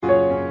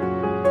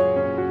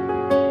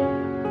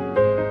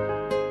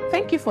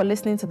Thank you for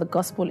listening to the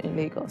Gospel in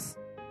Lagos.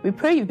 We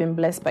pray you've been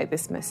blessed by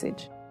this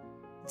message.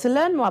 To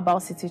learn more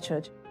about City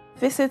Church,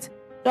 visit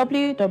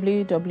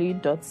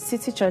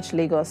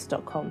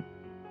www.citychurchlagos.com.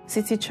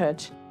 City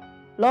Church.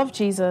 Love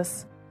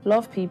Jesus,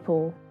 love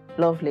people,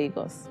 love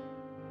Lagos.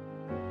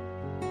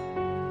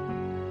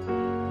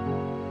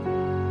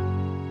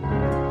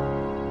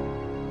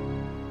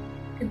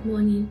 Good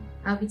morning.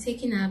 I'll be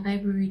taking our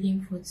Bible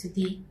reading for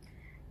today.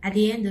 At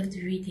the end of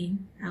the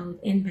reading, I will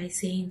end by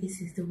saying,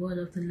 "This is the word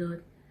of the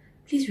Lord."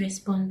 Please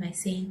respond by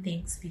saying,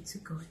 "Thanks be to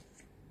God."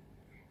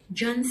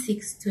 John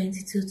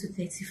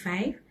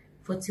 6:22-35,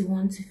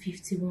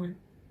 41-51.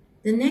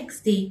 The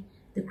next day,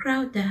 the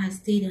crowd that had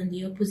stayed on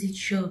the opposite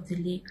shore of the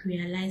lake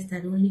realized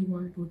that only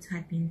one boat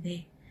had been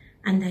there,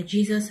 and that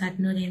Jesus had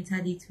not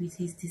entered it with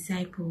his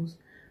disciples,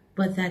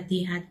 but that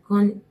they had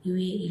gone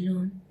away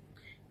alone.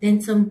 Then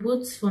some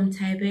boats from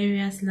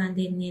Tiberias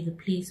landed near the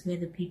place where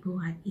the people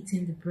had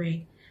eaten the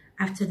bread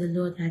after the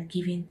Lord had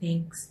given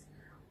thanks.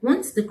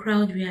 Once the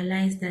crowd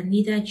realized that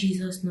neither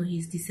Jesus nor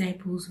his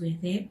disciples were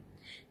there,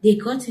 they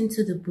got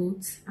into the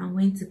boats and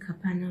went to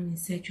Capernaum in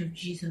search of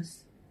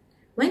Jesus.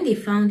 When they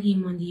found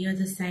him on the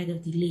other side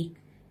of the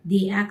lake,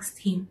 they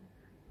asked him,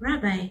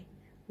 "Rabbi,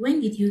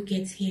 when did you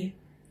get here?"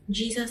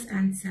 Jesus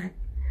answered,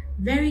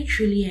 "Very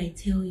truly I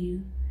tell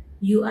you,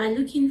 you are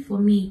looking for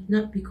me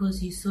not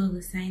because you saw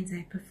the signs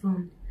I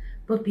performed,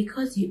 but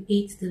because you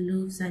ate the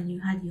loaves and you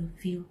had your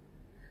fill.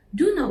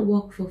 Do not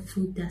work for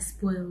food that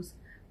spoils,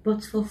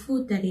 but for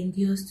food that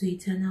endures to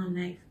eternal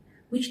life,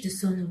 which the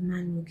Son of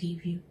Man will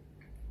give you.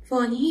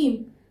 For on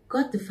him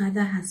God the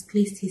Father has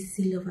placed his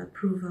seal of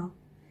approval."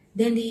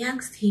 Then they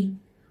asked him,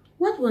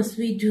 "What must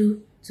we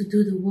do to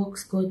do the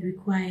works God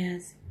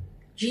requires?"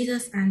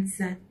 Jesus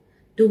answered,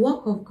 "The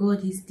work of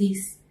God is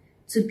this,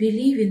 to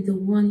believe in the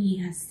one he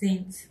has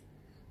sent."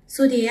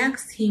 So they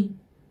asked him,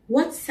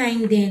 "What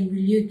sign then will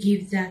you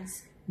give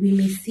that we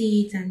may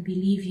see it and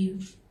believe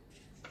you?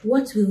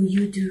 What will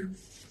you do?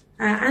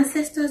 Our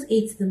ancestors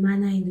ate the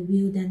manna in the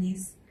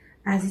wilderness.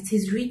 As it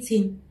is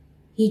written,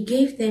 he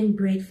gave them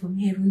bread from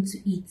heaven to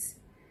eat."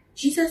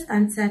 Jesus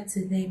answered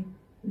to them,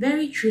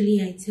 "Very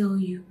truly I tell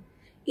you,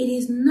 it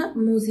is not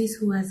Moses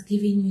who has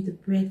given you the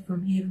bread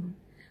from heaven,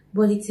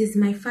 but it is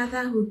my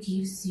Father who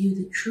gives you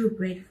the true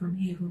bread from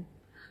heaven.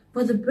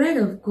 For the bread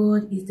of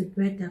God is the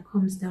bread that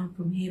comes down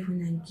from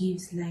heaven and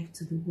gives life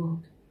to the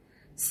world."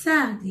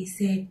 "Sir," they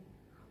said,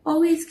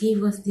 "always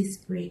give us this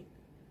bread."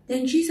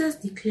 Then Jesus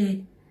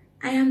declared,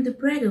 "I am the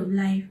bread of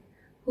life.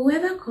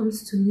 Whoever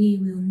comes to me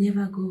will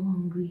never go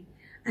hungry,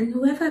 and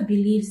whoever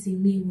believes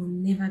in me will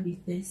never be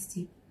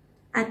thirsty."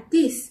 At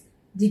this,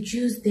 the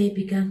Jews there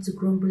began to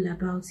grumble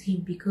about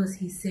him because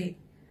he said,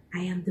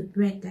 "I am the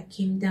bread that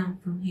came down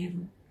from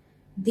heaven."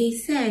 They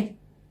said,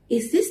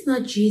 "Is this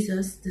not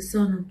Jesus, the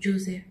son of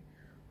Joseph,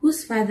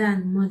 whose father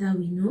and mother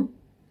we know?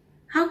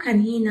 How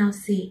can he now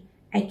say,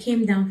 'I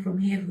came down from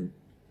heaven'?"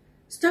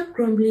 "Stop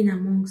grumbling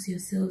amongst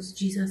yourselves,"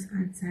 Jesus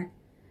answered.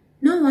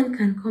 "No one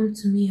can come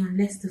to me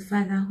unless the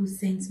Father who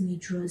sent me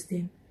draws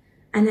them,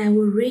 and I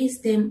will raise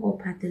them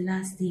up at the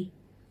last day.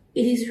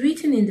 It is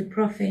written in the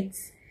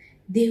prophets,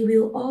 'They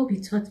will all be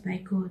taught by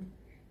God.'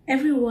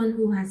 Everyone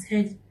who has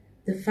heard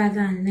the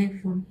Father and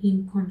learned from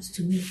him comes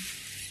to me.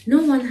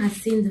 No one has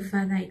seen the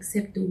Father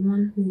except the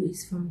one who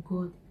is from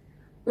God.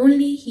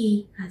 Only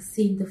he has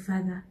seen the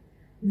Father.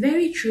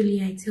 Very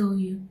truly I tell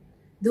you,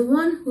 the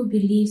one who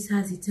believes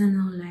has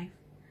eternal life.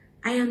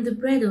 I am the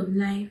bread of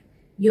life.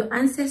 Your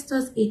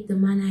ancestors ate the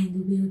manna in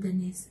the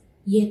wilderness,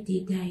 yet they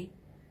died.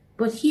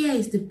 But here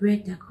is the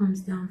bread that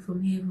comes down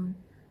from heaven,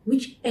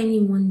 which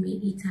anyone may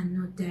eat and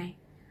not die.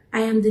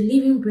 I am the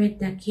living bread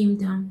that came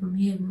down from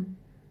heaven.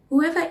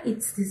 Whoever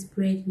eats this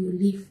bread will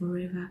live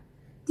forever.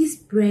 This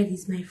bread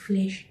is my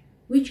flesh,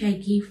 which I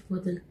give for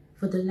the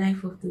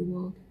life of the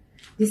world."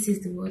 This is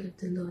the word of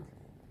the Lord.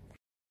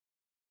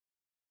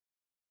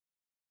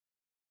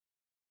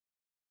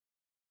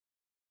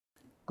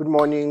 Good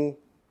morning.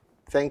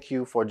 Thank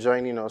you for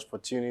joining us, for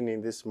tuning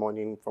in this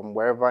morning from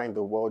wherever in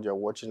the world you're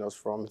watching us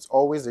from. It's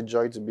always a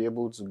joy to be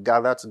able to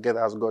gather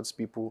together as God's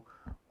people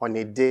on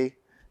a day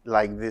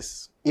like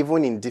this,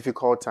 even in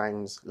difficult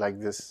times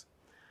like this.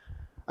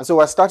 And so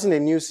we're starting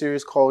a new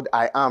series called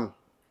I Am.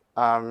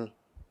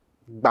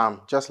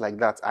 Bam, just like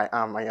that, I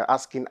am. And you're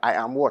asking, I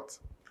am what?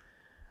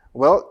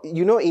 Well,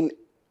 in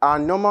our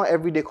normal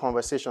everyday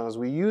conversations,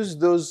 we use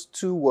those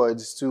two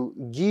words to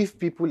give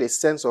people a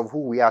sense of who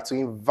we are, to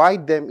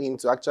invite them in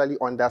to actually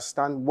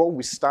understand what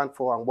we stand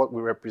for and what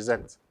we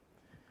represent.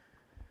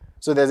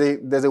 So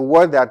there's a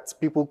word that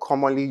people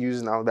commonly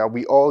use now, that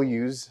we all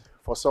use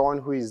for someone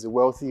who is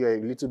wealthy or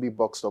a little bit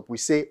boxed up. We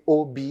say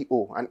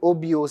OBO, and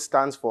OBO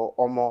stands for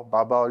Omo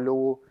Baba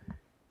Olowo,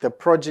 the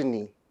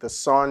progeny, the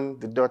son,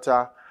 the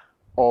daughter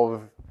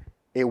of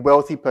a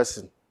wealthy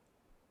person.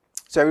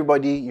 So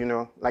everybody,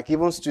 like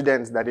even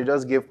students that they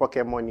just gave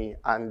pocket money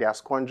and they are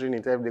squandering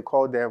it, they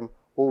call them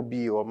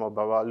OB or Omo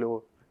Baba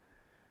Olowo.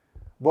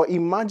 But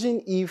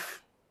imagine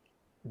if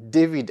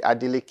David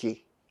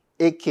Adeleke,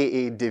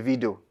 aka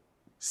Davido,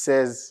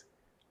 says,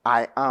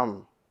 I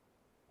am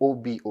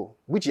OBO,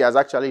 which he has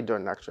actually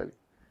done, actually.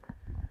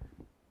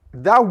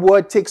 That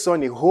word takes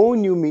on a whole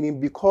new meaning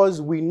because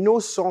we know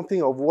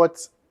something of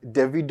what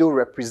Davido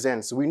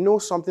represents. We know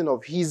something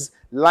of his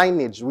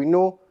lineage. We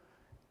know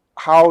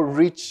how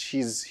rich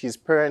his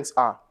parents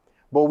are.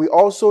 But we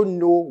also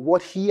know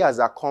what he has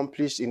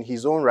accomplished in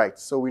his own right.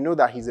 So we know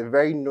that he's a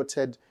very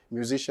noted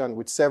musician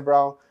with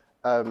several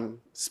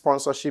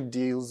sponsorship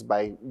deals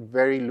by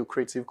very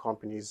lucrative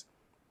companies.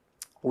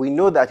 We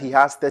know that he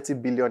has 30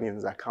 billion in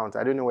his account.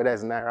 I don't know whether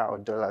it's naira or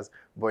dollars,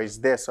 but it's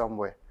there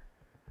somewhere.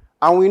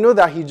 And we know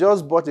that he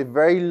just bought a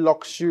very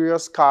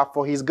luxurious car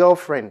for his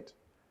girlfriend.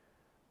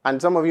 And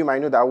some of you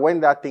might know that when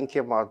that thing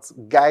came out,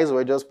 guys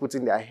were just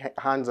putting their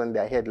hands on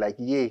their head like,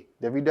 yay,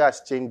 the video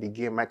has changed the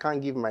game. I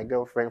can't give my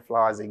girlfriend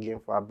flowers again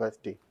for her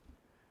birthday.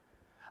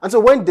 And so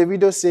when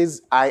Davido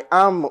says, I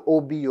am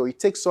OBO, it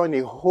takes on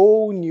a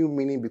whole new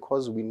meaning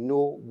because we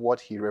know what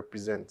he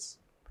represents.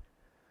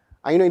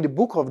 And in the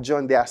book of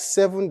John, there are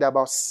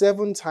about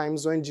seven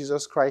times when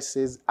Jesus Christ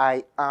says,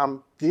 I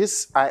am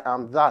this, I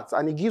am that.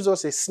 And he gives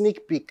us a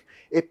sneak peek,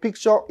 a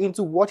picture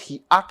into what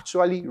he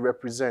actually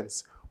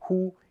represents,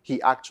 who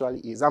he actually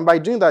is. And by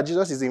doing that,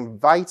 Jesus is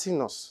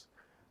inviting us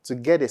to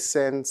get a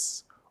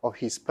sense of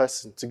his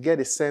person, to get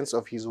a sense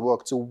of his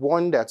work, to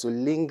wonder, to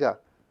linger,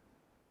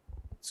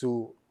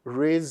 to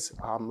raise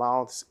our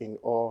mouths in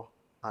awe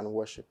and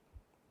worship.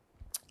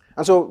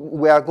 And so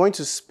we are going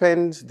to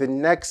spend the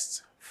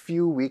next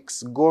few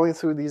weeks going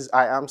through these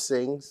I am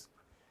sayings.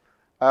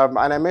 And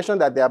I mentioned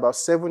that there are about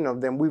 7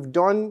 of them. We've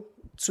done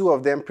 2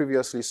 of them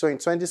previously. So in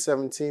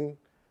 2017,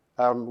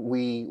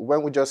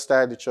 when we just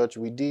started the church,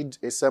 we did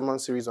a sermon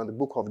series on the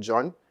book of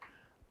John.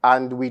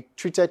 And we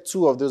treated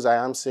 2 of those I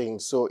am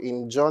sayings. So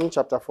in John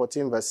chapter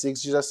 14, verse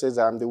 6, Jesus says,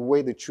 I am the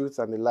way, the truth,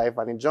 and the life.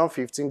 And in John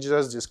 15,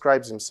 Jesus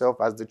describes himself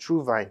as the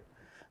true vine.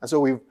 And so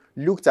we've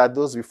looked at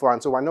those before.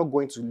 And so we're not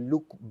going to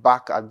look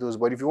back at those.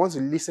 But if you want to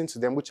listen to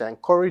them, which I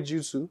encourage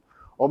you to,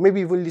 or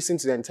maybe even listen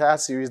to the entire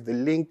series, the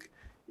link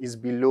is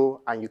below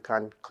and you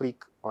can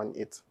click on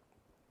it.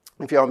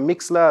 If you're on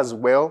Mixler as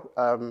well,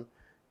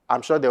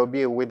 I'm sure there will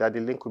be a way that the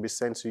link will be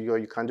sent to you, or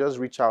you can just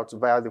reach out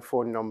via the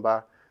phone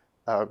number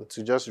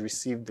to just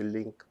receive the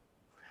link.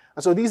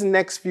 And so these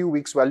next few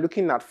weeks, we're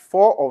looking at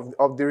 4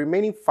 of the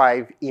remaining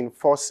 5 in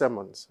 4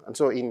 sermons. And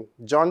so in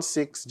John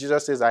 6,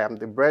 Jesus says, I am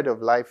the bread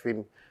of life.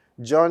 In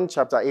John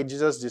chapter 8,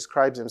 Jesus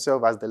describes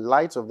himself as the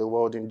light of the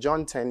world. In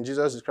John 10,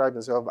 Jesus describes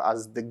himself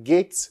as the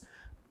gate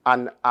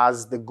and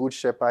as the good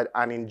shepherd.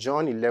 And in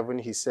John 11,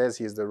 he says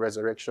he is the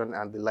resurrection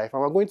and the life.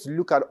 And we're going to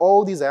look at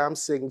all these I am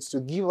sayings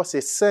to give us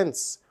a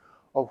sense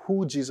of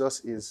who Jesus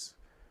is,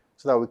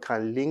 so that we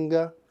can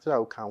linger, so that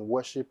we can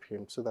worship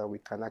him, so that we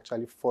can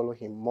actually follow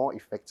him more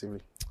effectively.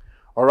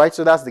 All right,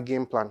 so that's the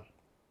game plan.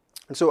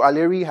 And so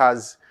Aleri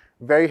has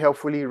very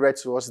helpfully read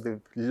to us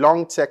the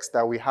long text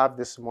that we have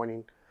this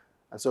morning.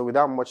 And so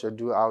without much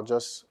ado, I'll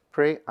just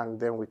pray and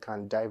then we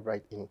can dive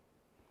right in.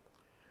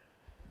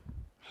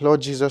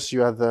 Lord Jesus,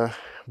 you are the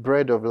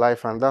bread of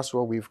life, and that's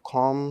what we've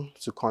come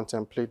to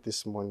contemplate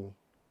this morning.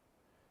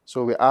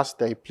 So we ask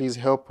that you please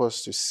help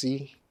us to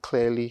see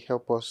clearly,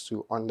 help us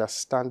to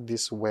understand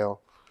this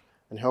well,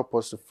 and help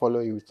us to follow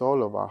you with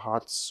all of our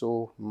heart,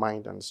 soul,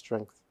 mind, and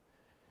strength.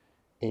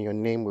 In your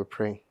name we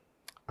pray.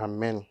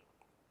 Amen.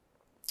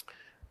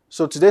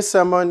 So today's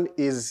sermon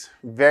is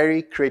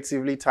very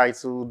creatively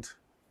titled,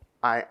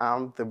 I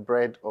am the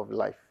bread of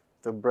life.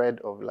 The bread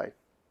of life.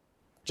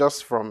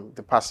 Just from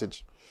the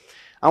passage.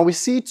 And we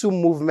see 2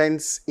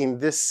 movements in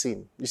this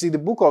scene. You see, the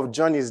book of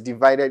John is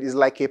divided, is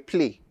like a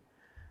play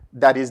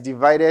that is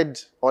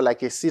divided, or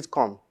like a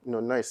sitcom.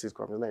 No, not a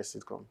sitcom. It's not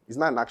a sitcom. It's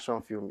not an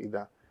action film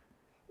either.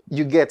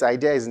 You get,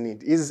 idea is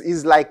need.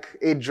 It's like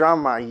a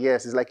drama,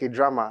 yes. It's like a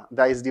drama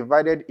that is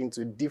divided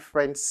into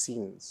different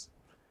scenes.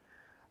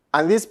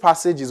 And this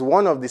passage is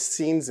one of the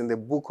scenes in the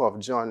book of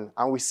John.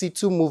 And we see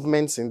 2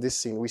 movements in this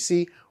scene. We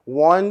see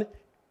 1,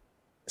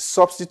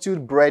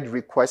 substitute bread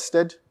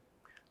requested.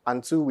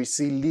 And 2, we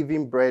see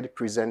living bread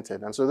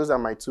presented. And so those are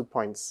my 2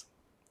 points.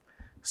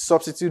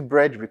 Substitute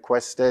bread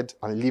requested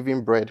and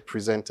living bread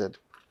presented.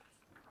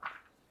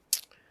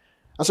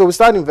 And so we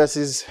start in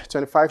verses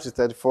 25 to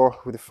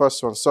 34 with the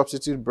first one,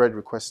 substitute bread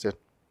requested.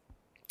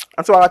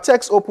 And so our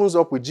text opens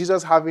up with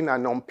Jesus having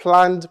an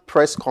unplanned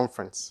press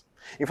conference.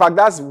 In fact,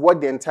 that's what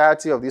the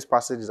entirety of this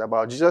passage is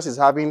about. Jesus is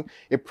having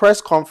a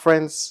press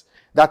conference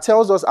that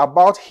tells us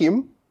about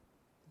him,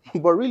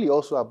 but really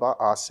also about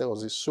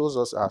ourselves. It shows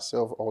us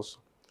ourselves also.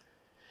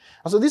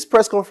 And so this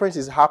press conference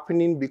is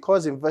happening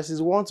because in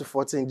verses 1 to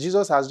 14,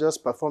 Jesus has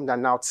just performed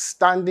an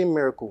outstanding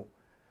miracle.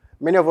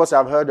 Many of us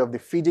have heard of the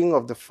feeding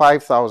of the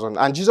 5,000.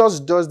 And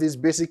Jesus does this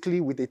basically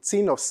with a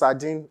tin of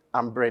sardine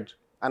and bread,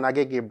 and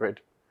agege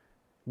bread.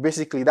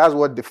 Basically, that's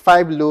what the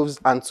 5 loaves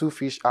and 2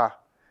 fish are.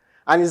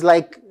 And it's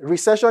like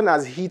recession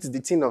has hit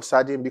the tin of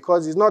sardine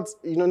because it's not,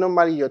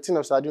 normally your tin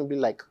of sardine will be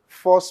like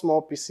 4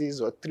 small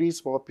pieces or 3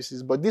 small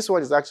pieces. But this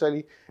one is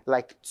actually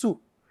like 2.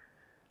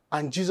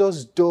 And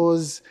Jesus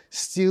does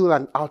still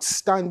an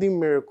outstanding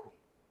miracle.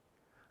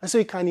 And so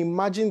you can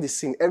imagine the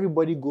scene.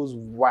 Everybody goes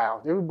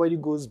wild. Everybody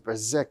goes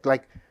berserk.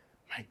 Like,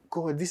 My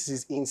God, this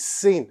is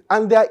insane.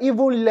 And there are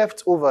even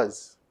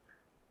leftovers.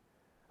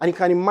 And you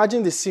can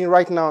imagine the scene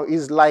right now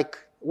is like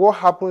what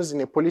happens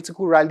in a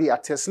political rally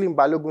at Teslim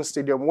Balogun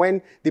Stadium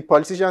when the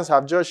politicians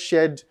have just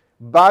shared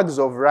bags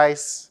of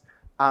rice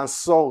and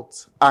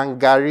salt and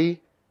gari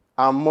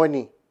and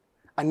money.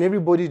 And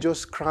everybody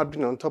just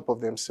scrambling on top of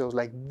themselves.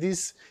 Like,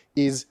 this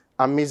is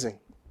amazing.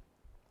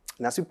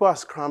 And as people are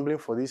scrambling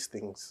for these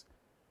things,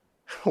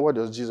 what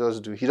does Jesus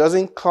do? He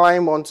doesn't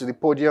climb onto the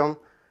podium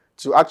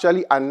to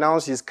actually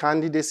announce his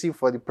candidacy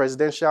for the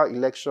presidential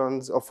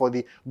elections or for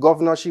the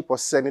governorship or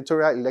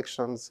senatorial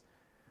elections.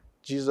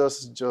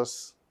 Jesus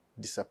just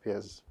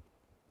disappears.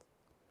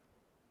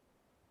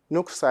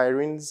 No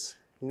sirens,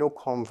 no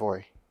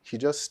convoy. He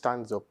just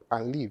stands up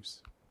and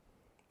leaves.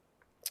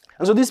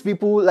 And so these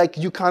people, like,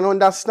 you can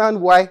understand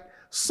why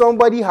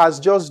somebody has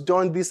just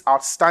done this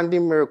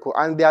outstanding miracle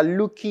and they are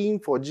looking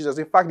for Jesus.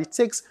 In fact, it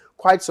takes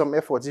quite some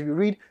effort. If you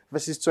read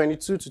verses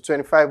 22 to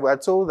 25, we are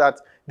told that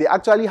they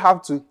actually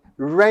have to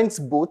rent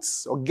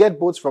boats or get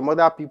boats from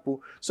other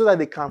people so that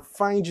they can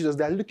find Jesus.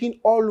 They're looking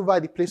all over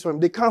the place for him.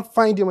 They can't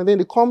find him. And then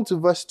they come to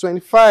verse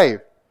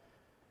 25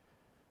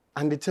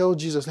 and they tell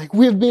Jesus, like,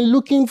 we've been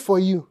looking for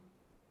you.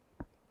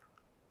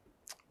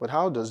 But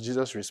how does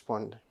Jesus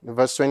respond? In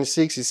verse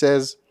 26, he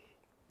says,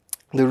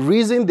 the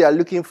reason they are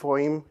looking for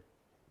him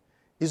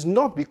is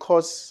not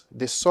because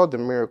they saw the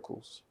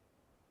miracles,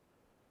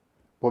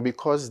 but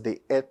because they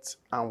ate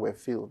and were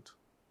filled.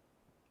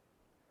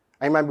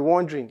 And you might be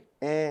wondering,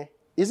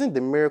 isn't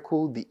the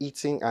miracle the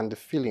eating and the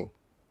filling?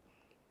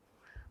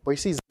 But you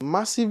see, it's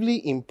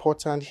massively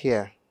important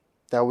here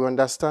that we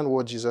understand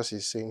what Jesus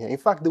is saying here. In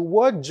fact, the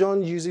word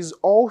John uses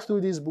all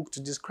through this book to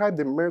describe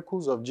the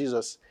miracles of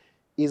Jesus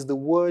is the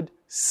word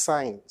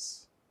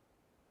signs.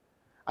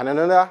 And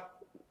another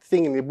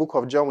thing in the book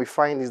of John we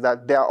find is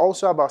that there are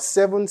also about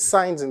 7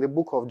 signs in the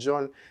book of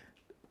John,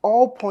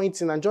 all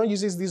pointing, and John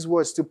uses these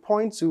words to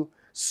point to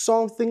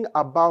something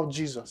about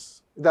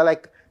Jesus. They're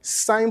like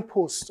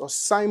signposts or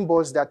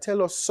signboards that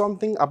tell us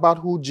something about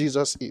who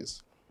Jesus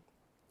is.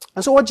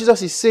 And so what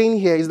Jesus is saying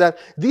here is that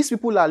these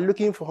people are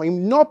looking for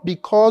him not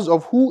because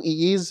of who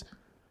he is,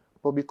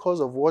 but because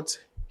of what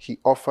he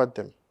offered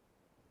them.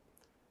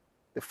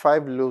 The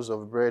 5 loaves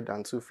of bread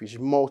and 2 fish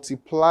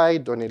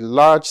multiplied on a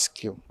large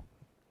scale.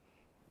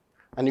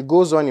 And it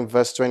goes on in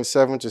verse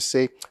 27 to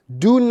say,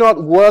 do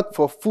not work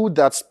for food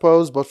that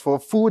spoils, but for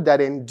food that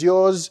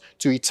endures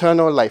to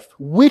eternal life,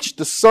 which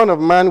the Son of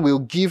Man will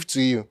give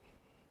to you.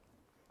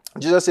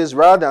 Jesus says,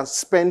 rather than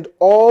spend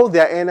all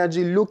their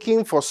energy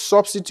looking for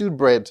substitute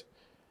bread,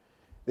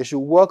 they should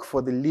work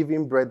for the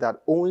living bread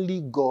that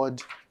only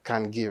God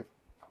can give.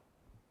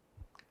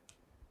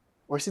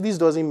 Well, see, this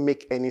doesn't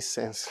make any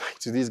sense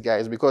to these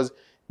guys because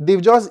they've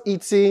just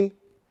eaten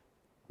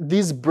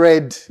this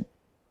bread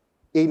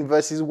in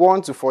verses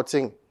 1 to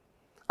 14.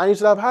 And it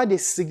should have had a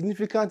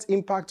significant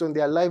impact on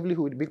their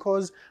livelihood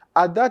because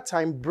at that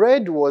time,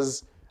 bread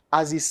was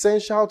as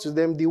essential to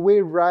them the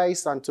way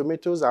rice and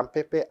tomatoes and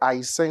pepper are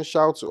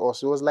essential to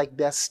us. It was like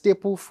their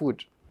staple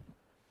food.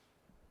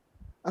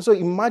 And so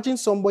imagine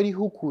somebody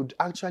who could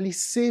actually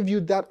save you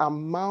that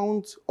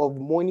amount of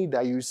money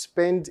that you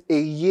spend a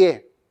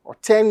year or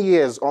 10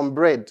 years on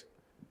bread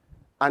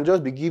and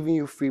just be giving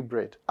you free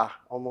bread.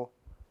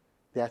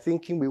 They are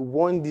thinking, we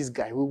want this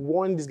guy,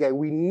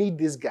 we need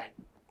this guy.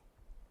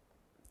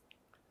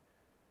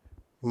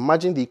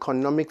 Imagine the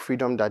economic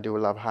freedom that they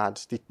will have had,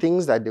 the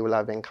things that they will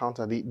have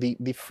encountered,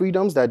 the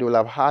freedoms that they will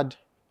have had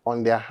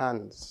on their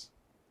hands.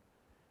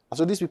 And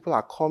so these people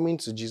are coming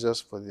to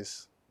Jesus for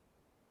this.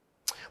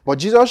 But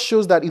Jesus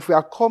shows that if we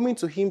are coming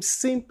to him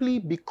simply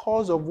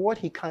because of what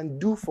he can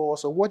do for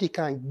us or what he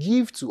can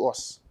give to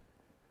us,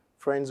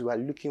 friends, we are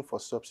looking for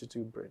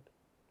substitute bread.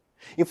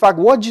 In fact,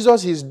 what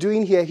Jesus is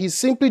doing here, he's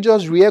simply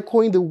just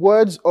re-echoing the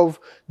words of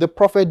the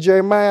prophet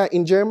Jeremiah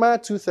in Jeremiah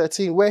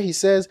 2:13, where he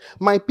says,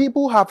 my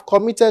people have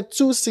committed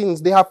 2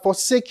 sins. They have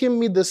forsaken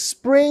me, the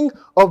spring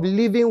of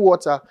living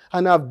water,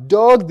 and have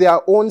dug their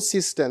own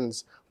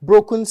cisterns,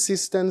 broken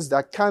cisterns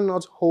that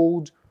cannot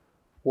hold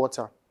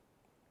water.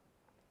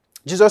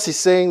 Jesus is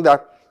saying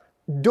that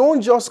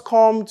don't just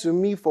come to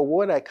me for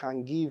what I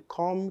can give.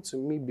 Come to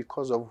me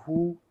because of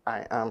who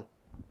I am.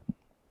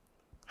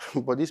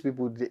 But these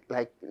people,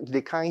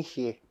 they can't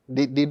hear.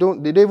 They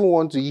don't even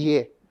want to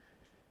hear.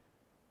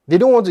 They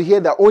don't want to hear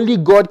that only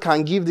God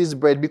can give this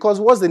bread. Because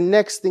what's the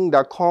next thing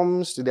that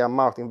comes to their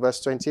mouth? In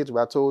verse 28, we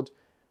are told,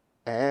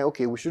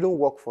 okay, we shouldn't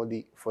work for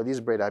this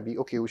bread, Abi.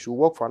 Okay, we should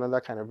work for another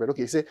kind of bread.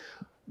 Okay,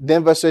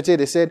 then verse 28,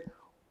 they said,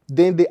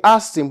 then they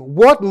asked him,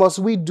 what must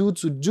we do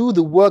to do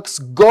the works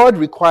God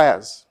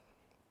requires?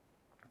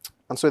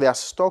 And so they are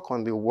stuck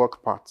on the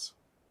work part.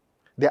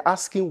 They're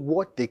asking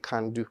what they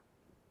can do.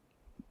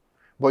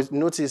 But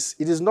notice,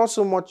 it is not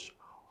so much,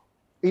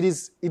 it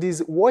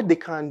is what they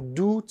can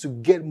do to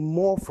get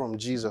more from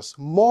Jesus,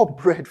 more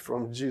bread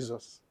from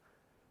Jesus.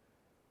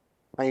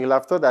 And you'll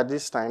have thought that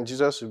this time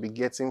Jesus will be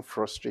getting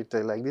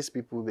frustrated. Like these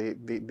people,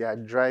 they are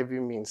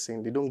driving me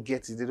insane. They don't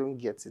get it.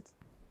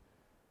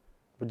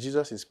 But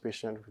Jesus is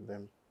patient with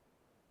them.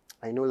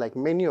 I know, like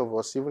many of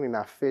us, even in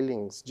our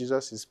failings,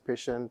 Jesus is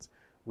patient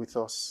with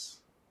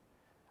us.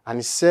 And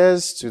he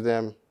says to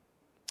them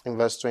in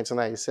verse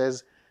 29, he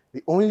says,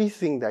 the only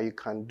thing that you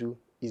can do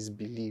is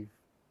believe.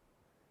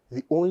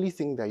 The only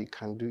thing that you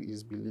can do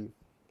is believe.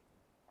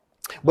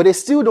 But they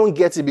still don't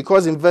get it,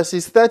 because in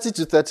verses 30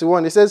 to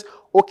 31, it says,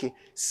 okay,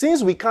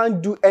 since we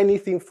can't do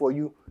anything for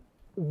you,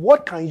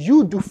 what can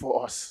you do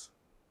for us?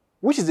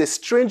 Which is a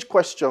strange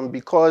question,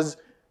 because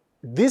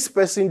this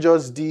person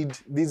just did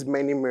these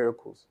many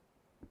miracles.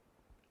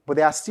 But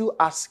they are still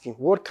asking,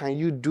 what can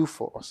you do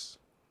for us?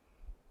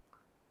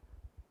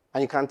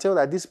 And you can tell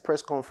that this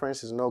press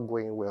conference is not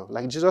going well.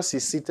 Like, Jesus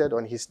is seated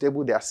on his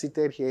table, they are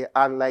seated here,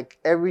 and like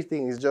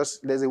everything is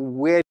just, there's a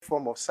weird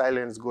form of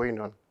silence going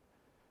on.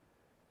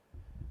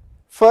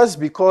 First,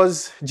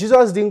 because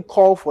Jesus didn't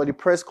call for the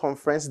press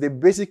conference, they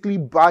basically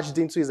barged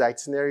into his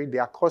itinerary, they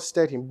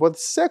accosted him. But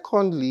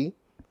secondly,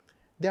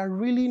 they are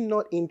really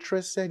not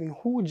interested in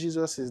who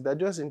Jesus is, they're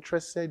just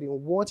interested in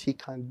what he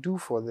can do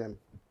for them.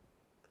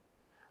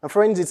 And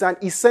friends, it's an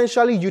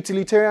essentially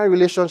utilitarian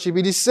relationship.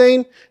 It is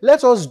saying,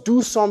 let us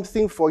do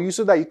something for you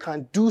so that you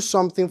can do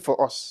something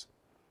for us.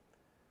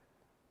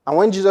 And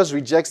when Jesus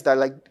rejects that,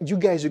 like, you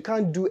guys, you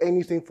can't do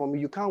anything for me,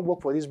 you can't work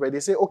for this bread,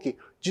 they say, okay,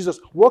 Jesus,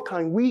 what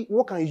can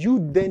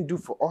you then do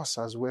for us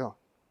as well?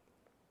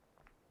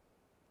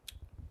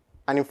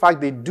 And in fact,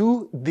 they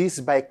do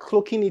this by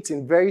cloaking it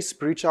in very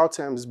spiritual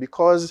terms,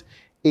 because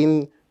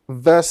in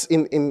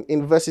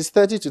verses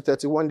 30 to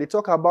 31, they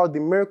talk about the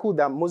miracle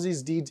that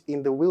Moses did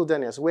in the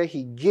wilderness, where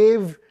he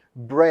gave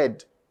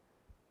bread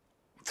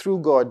through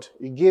God.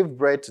 He gave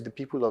bread to the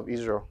people of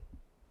Israel.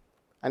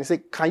 And he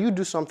said, can you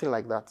do something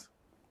like that?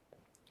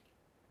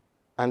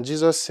 And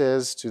Jesus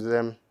says to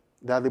them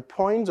that the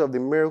point of the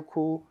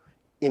miracle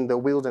in the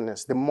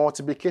wilderness, the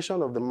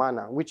multiplication of the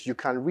manna, which you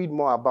can read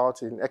more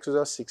about in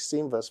Exodus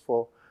 16 verse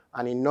 4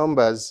 and in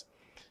Numbers,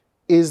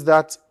 is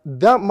that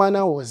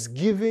manna was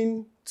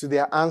given to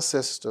their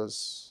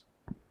ancestors,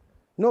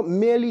 not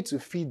merely to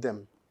feed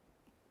them,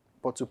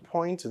 but to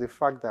point to the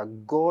fact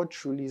that God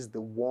truly is the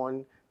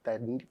one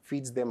that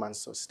feeds them and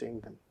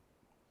sustains them.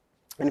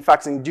 In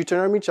fact, in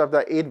Deuteronomy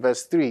chapter 8,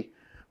 verse 3,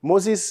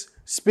 Moses,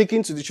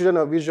 speaking to the children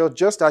of Israel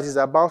just as he's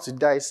about to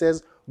die,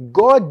 says,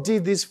 God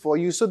did this for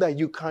you so that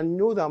you can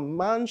know that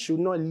man should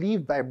not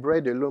live by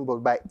bread alone, but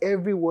by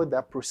every word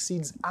that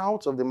proceeds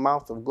out of the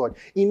mouth of God.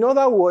 In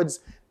other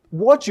words,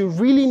 what you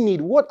really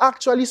need, what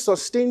actually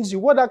sustains you,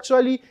 what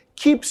actually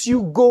keeps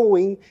you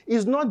going,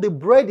 is not the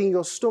bread in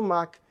your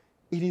stomach.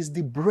 It is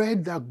the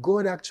bread that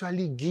God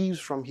actually gives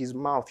from his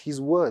mouth, his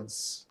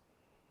words.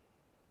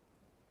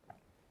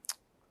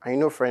 I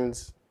know,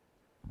 friends,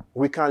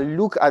 we can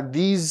look at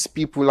these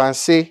people and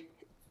say,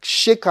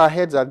 shake our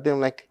heads at them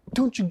like,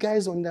 don't you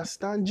guys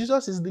understand?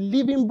 Jesus is the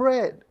living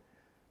bread.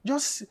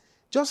 Just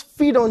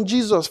feed on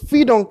Jesus,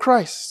 feed on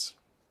Christ.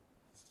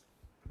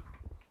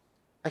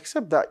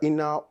 Except that in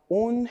our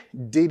own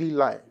daily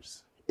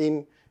lives,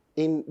 in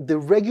the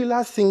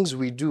regular things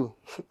we do,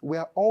 we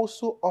are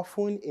also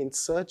often in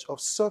search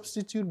of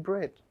substitute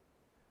bread.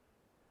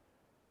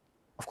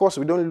 Of course,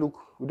 we don't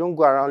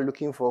go around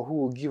looking for who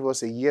will give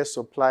us a year's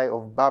supply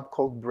of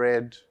Babcock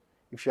bread,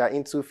 if you are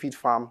into Feed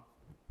Farm,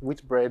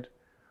 wheat bread,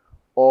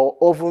 or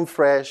Oven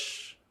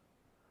Fresh,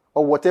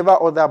 or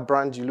whatever other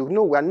brand you look.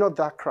 No, we are not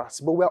that crass,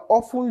 but we are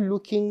often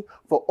looking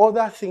for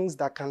other things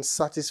that can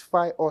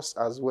satisfy us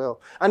as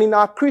well. And in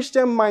our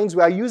Christian minds,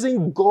 we are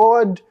using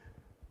God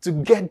to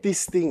get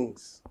these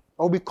things,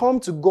 or we come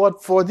to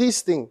God for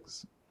these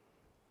things.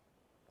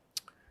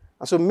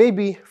 And so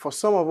maybe for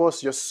some of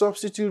us, your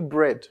substitute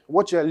bread,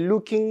 what you're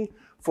looking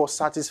for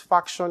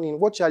satisfaction in,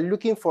 what you're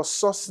looking for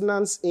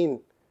sustenance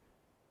in,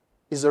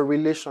 is a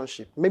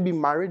relationship. Maybe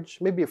marriage,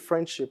 maybe a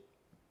friendship.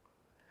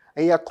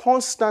 And you're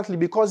constantly,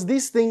 because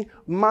this thing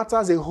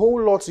matters a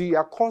whole lot to you,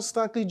 you're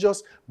constantly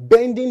just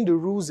bending the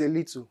rules a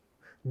little,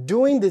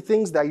 doing the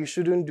things that you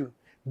shouldn't do,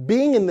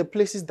 being in the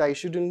places that you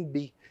shouldn't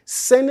be,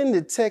 sending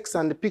the texts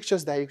and the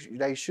pictures that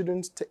you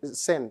shouldn't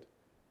send,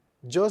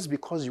 just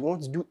because you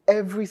want to do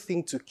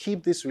everything to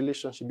keep this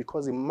relationship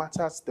because it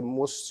matters the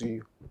most to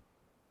you.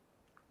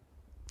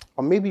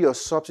 Or maybe your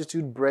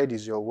substitute bread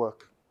is your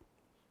work.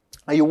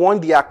 And you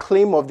want the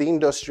acclaim of the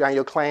industry and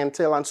your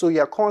clientele. And so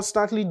you're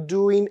constantly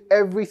doing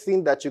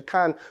everything that you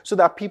can so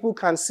that people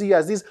can see you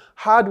as this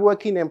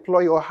hardworking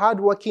employee or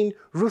hardworking,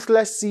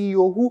 ruthless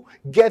CEO who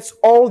gets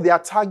all their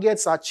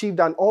targets achieved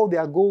and all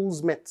their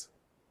goals met.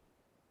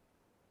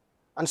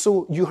 And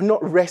so you're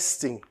not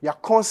resting. You're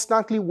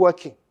constantly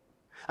working.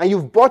 And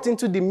you've bought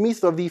into the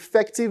myth of the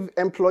effective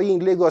employee in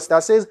Lagos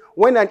that says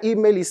when an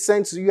email is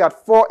sent to you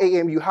at 4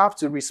 a.m., you have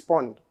to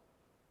respond.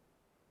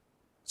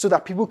 So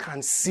that people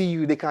can see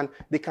you, they can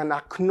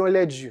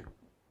acknowledge you.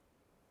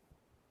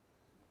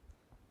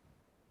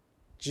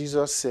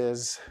 Jesus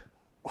says,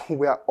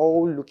 we are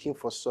all looking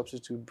for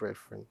substitute bread,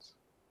 friends.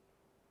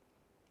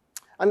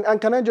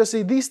 And can I just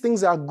say, these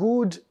things are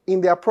good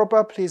in their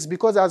proper place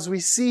because as we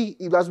see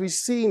in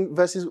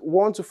verses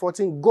 1 to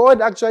 14,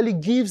 God actually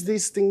gives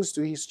these things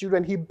to his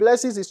children. He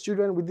blesses his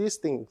children with these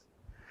things.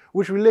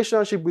 with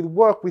relationship, with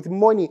work, with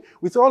money,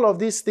 with all of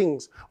these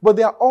things. But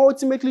they are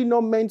ultimately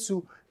not meant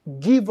to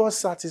give us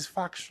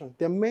satisfaction.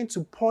 They're meant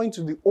to point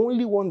to the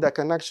only one that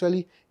can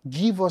actually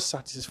give us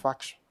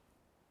satisfaction.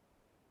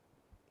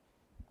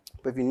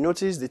 But if you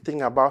notice the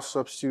thing about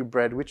substitute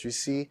bread, which we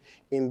see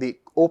in the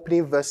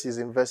opening verses,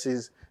 in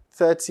verses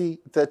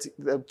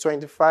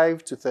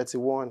 25 to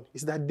 31,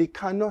 is that they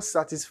cannot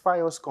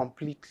satisfy us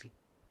completely.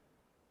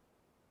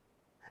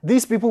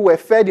 These people were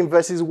fed in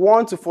verses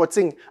 1 to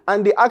 14,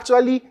 and they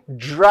actually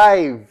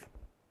drive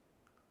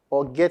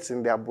or get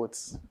in their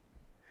boats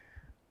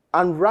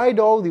and ride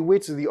all the way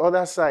to the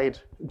other side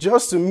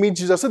just to meet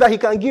Jesus so that he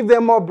can give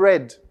them more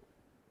bread.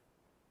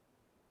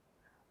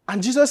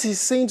 And Jesus is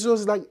saying to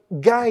us, like,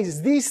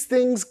 guys, these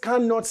things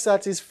cannot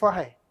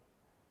satisfy.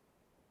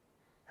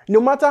 No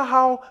matter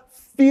how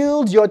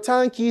filled your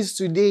tank is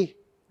today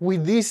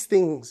with these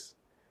things,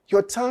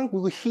 your tank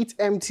will hit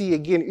empty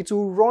again. It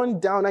will run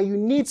down, and you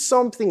need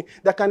something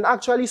that can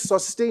actually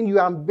sustain you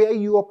and bear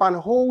you up and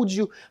hold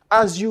you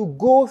as you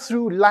go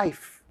through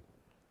life.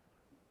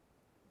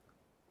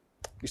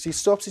 You see,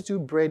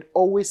 substitute bread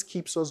always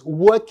keeps us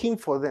working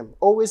for them,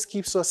 always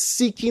keeps us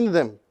seeking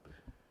them,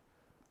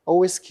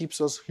 always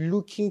keeps us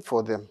looking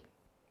for them.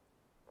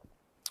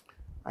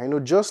 I know,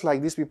 just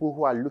like these people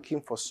who are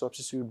looking for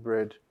substitute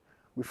bread,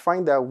 we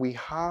find that we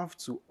have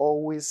to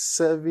always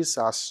service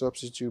our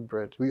substitute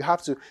bread. We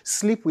have to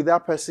sleep with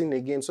that person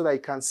again so that you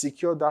can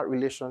secure that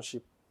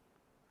relationship.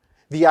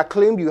 The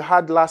acclaim you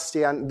had last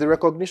year and the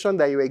recognition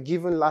that you were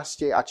given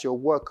last year at your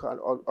work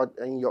or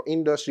in your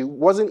industry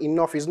wasn't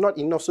enough. It's not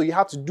enough. So you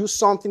have to do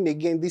something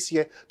again this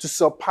year to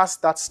surpass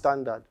that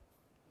standard.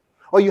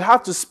 Or you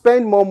have to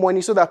spend more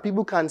money so that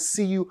people can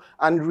see you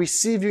and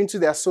receive you into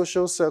their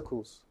social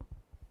circles.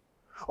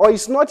 Or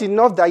it's not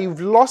enough that you've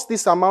lost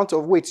this amount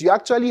of weight. You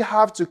actually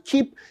have to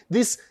keep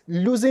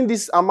losing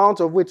this amount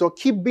of weight, or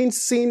keep being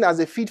seen as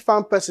a fit,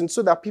 fine person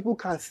so that people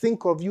can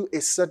think of you a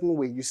certain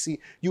way. You see,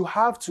 you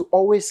have to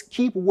always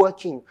keep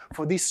working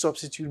for this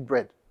substitute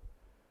bread.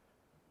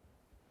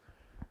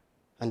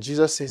 And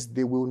Jesus says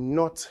they will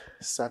not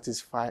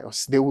satisfy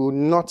us. They will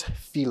not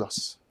fill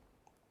us.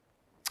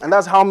 And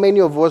that's how many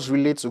of us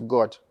relate to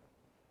God.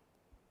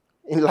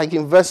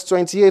 In verse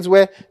 28,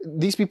 where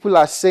these people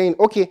are saying,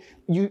 okay,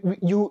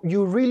 you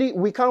really,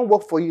 we can't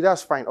work for you,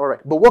 that's fine, all right.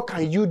 But what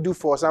can you do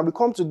for us? And we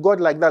come to God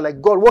like that, like,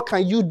 God, what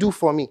can you do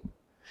for me?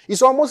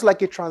 It's almost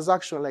like a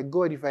transaction, like,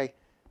 God, if I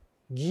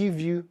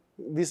give you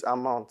this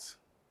amount,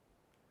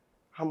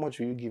 how much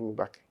will you give me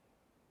back?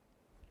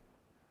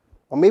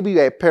 Or maybe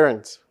you're a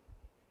parent.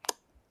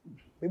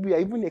 Maybe you're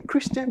even a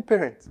Christian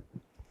parent.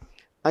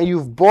 And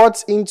you've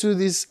bought into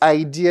this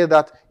idea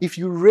that if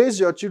you raise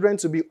your children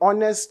to be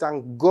honest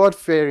and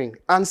God-fearing,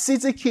 and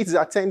city kids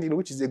attending,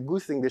 which is a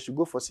good thing, they should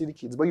go for city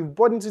kids, but you've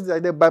bought into this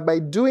idea, but by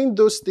doing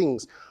those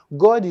things,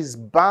 God is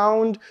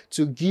bound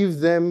to give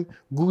them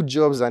good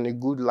jobs and a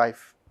good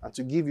life, and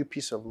to give you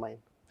peace of mind.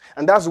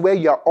 And that's where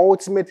you are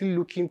ultimately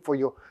looking for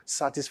your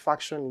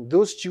satisfaction.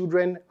 Those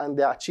children and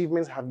their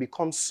achievements have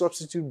become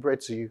substitute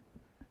bread to you.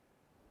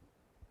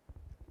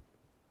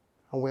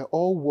 And we're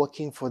all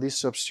working for this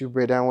substitute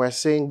bread, and we're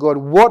saying, God,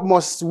 what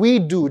must we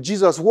do?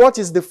 Jesus, what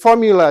is the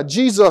formula?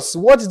 Jesus,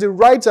 what is the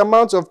right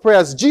amount of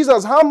prayers?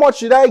 Jesus, how much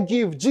should I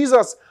give?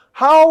 Jesus,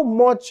 how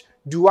much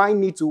do I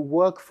need to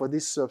work for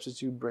this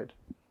substitute bread?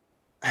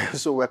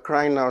 So we're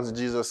crying out to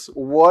Jesus,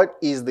 what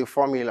is the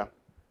formula?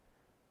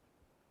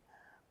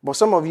 But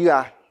some of you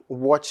are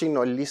watching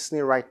or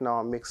listening right now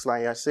on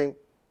Mixline. You're saying,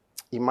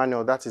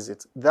 Emmanuel, that is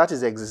it. That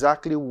is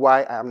exactly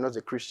why I am not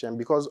a Christian.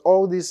 Because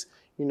all this,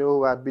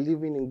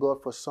 believing in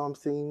God for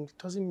something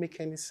doesn't make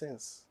any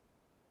sense.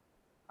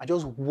 I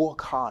just work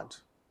hard.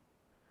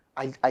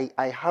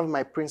 I have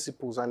my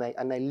principles and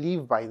I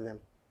live by them.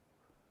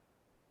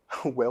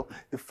 Well,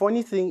 the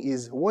funny thing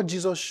is, what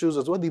Jesus shows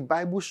us, what the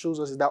Bible shows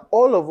us, is that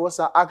all of us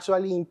are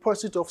actually in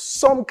pursuit of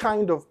some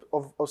kind of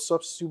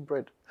substitute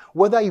bread,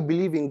 whether you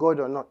believe in God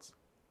or not.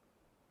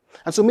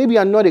 And so maybe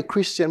you're not a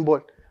Christian,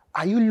 but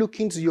are you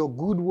looking to your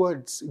good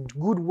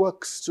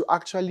works to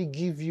actually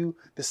give you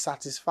the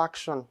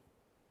satisfaction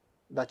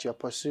that you're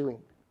pursuing?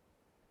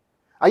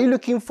 Are you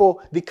looking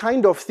for the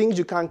kind of things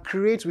you can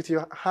create with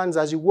your hands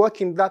as you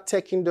work in that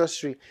tech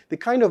industry, the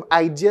kind of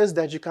ideas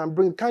that you can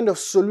bring, the kind of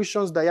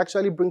solutions that you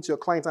actually bring to your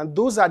clients, and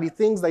those are the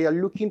things that you're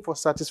looking for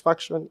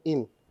satisfaction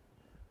in?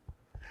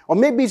 Or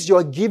maybe it's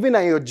your giving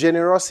and your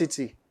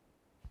generosity.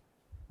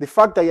 The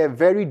fact that you're a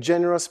very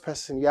generous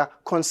person, you're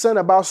concerned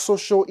about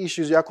social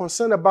issues, you're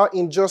concerned about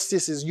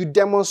injustices, you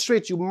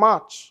demonstrate, you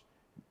march,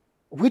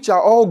 which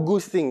are all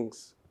good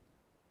things.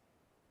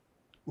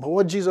 But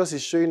what Jesus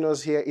is showing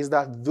us here is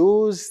that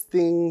those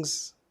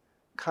things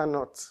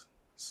cannot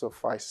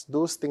suffice.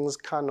 Those things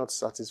cannot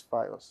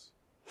satisfy us.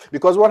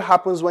 Because what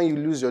happens when you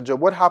lose your job?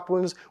 What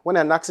happens when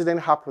an accident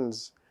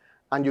happens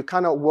and you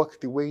cannot work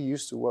the way you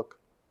used to work?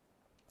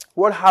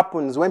 What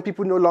happens when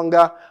people no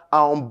longer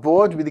are on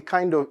board with the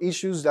kind of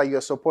issues that you're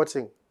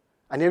supporting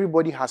and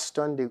everybody has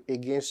turned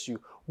against you?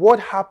 What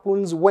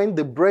happens when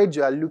the bread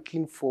you are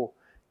looking for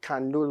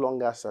can no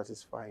longer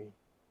satisfy you?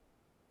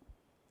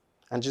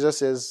 And Jesus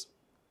says,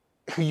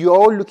 you're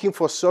all looking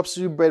for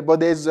substitute bread, but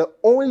there's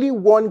only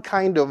one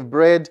kind of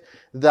bread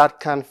that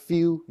can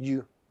fill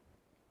you.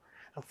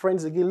 And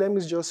friends, again, let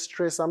me just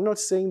stress, I'm not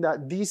saying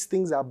that these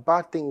things are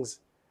bad things.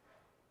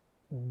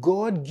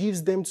 God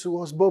gives them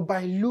to us, but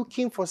by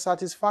looking for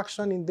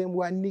satisfaction in them,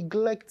 we are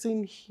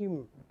neglecting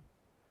Him.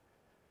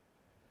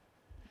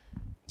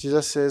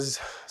 Jesus says,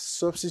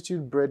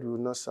 substitute bread will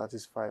not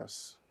satisfy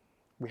us.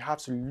 We have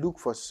to look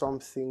for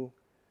something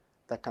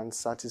that can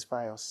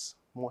satisfy us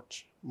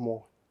much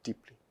more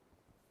deeply.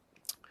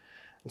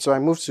 And so I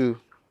move to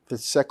the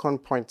second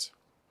point.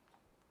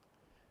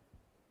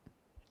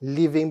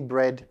 Living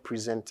bread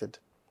presented.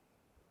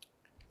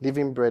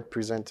 Living bread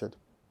presented.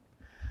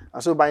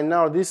 And so by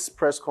now, this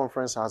press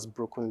conference has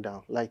broken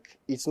down. Like,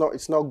 it's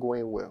not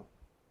going well.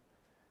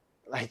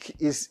 Like,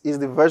 is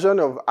the version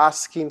of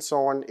asking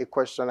someone a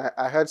question.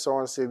 I heard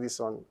someone say this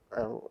on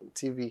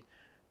TV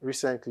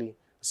recently.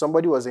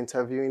 Somebody was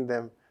interviewing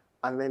them,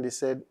 and then they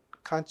said,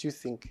 can't you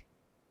think?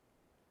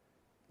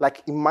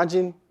 Like,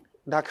 imagine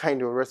that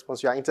kind of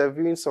response. You are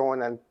interviewing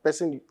someone, and the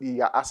person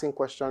you are asking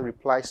question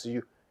replies to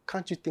you,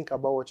 can't you think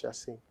about what you are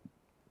saying?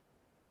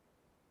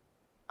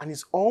 And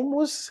it's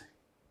almost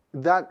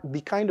that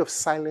the kind of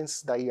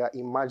silence that you are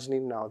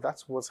imagining now,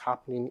 that's what's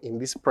happening in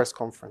this press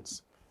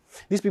conference.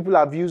 These people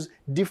have used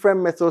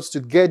different methods to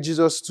get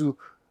Jesus to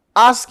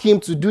ask him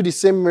to do the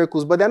same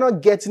miracles, but they're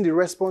not getting the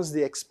response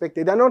they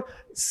expected. They're not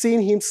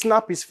seeing him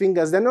snap his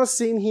fingers. They're not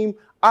seeing him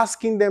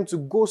asking them to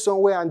go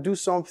somewhere and do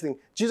something.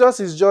 Jesus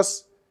is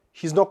just,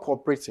 he's not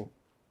cooperating.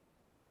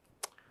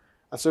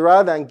 And so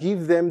rather than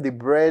give them the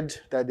bread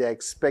that they're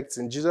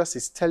expecting, Jesus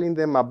is telling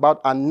them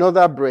about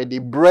another bread, a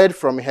bread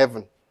from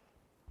heaven.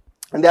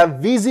 And they are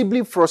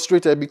visibly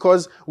frustrated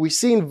because we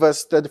see in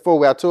verse 34,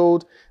 we are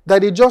told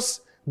that they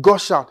just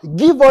gush out,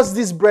 give us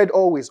this bread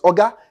always.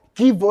 Oga,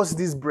 give us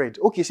this bread.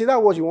 Okay, say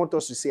that what you want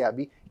us to say,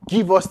 Abi.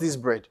 Give us this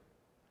bread.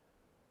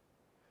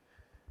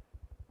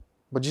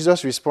 But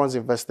Jesus responds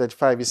in verse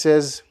 35. He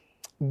says,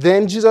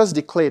 then Jesus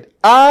declared,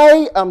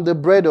 I am the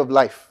bread of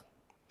life.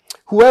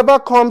 Whoever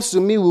comes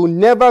to me will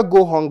never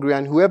go hungry,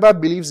 and whoever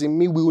believes in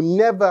me will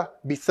never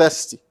be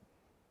thirsty.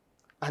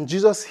 And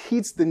Jesus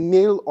hits the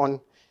nail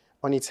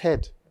on its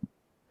head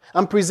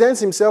and presents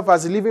himself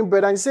as a living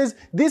bread. And he says,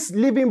 this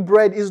living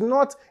bread is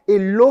not a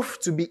loaf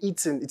to be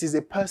eaten. It is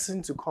a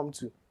person to come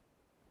to.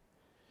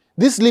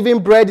 This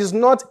living bread is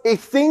not a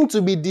thing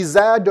to be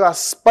desired or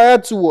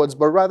aspired towards,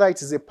 but rather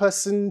it is a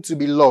person to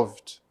be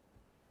loved.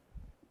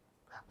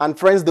 And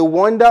friends, the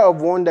wonder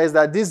of wonder is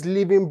that this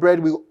living bread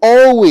will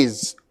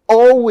always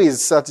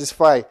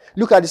satisfy.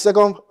 Look at the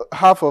second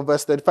half of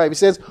verse 35. It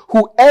says,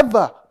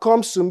 whoever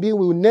comes to me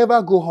will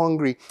never go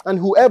hungry, and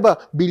whoever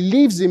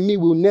believes in me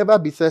will never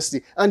be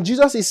thirsty. And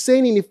Jesus is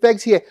saying in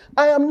effect here,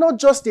 I am not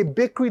just a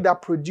bakery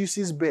that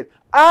produces bread.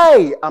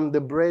 I am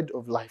the bread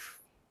of life.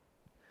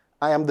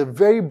 I am the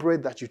very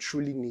bread that you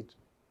truly need.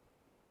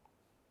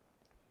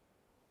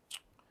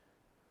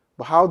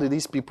 But how do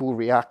these people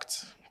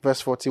react?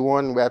 Verse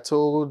 41, we are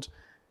told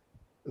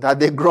that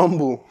they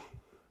grumble.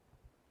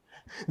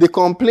 They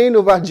complain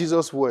over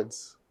Jesus'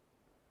 words.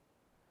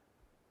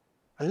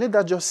 And let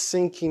that just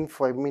sink in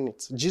for a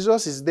minute.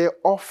 Jesus is there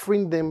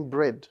offering them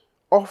bread,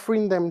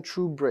 offering them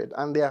true bread,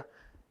 and they are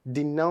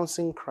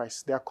denouncing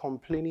Christ. They are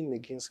complaining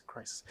against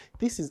Christ.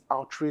 This is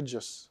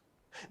outrageous.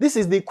 This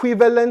is the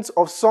equivalent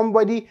of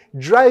somebody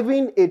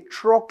driving a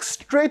truck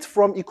straight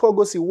from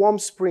Ikogosi, Warm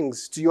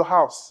Springs, to your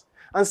house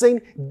and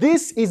saying,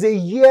 this is a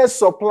year's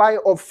supply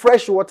of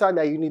fresh water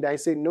that you need. I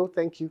say, no,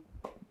 thank you.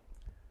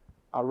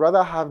 I'd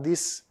rather have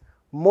this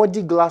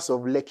muddy glass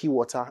of lecky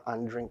water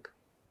and drink.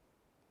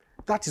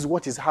 That is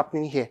what is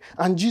happening here.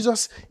 And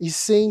Jesus is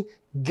saying,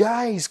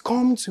 guys,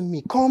 come to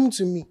me, come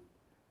to me.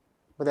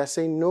 But they're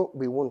saying, no,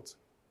 we won't.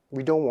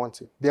 We don't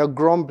want it. They are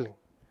grumbling.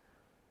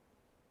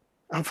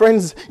 And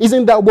friends,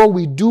 isn't that what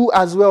we do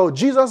as well?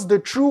 Jesus, the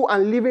true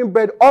and living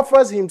bread,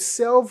 offers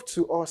himself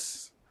to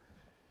us.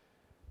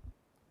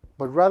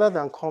 But rather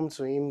than come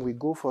to him, we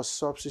go for a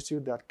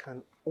substitute that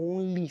can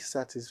only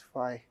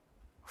satisfy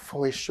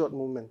for a short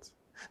moment.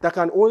 That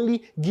can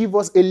only give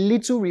us a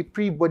little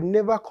reprieve, but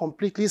never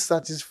completely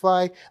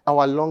satisfy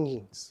our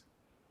longings.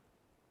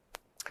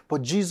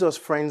 But Jesus,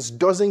 friends,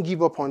 doesn't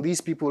give up on these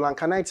people. And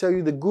can I tell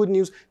you the good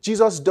news?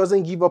 Jesus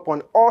doesn't give up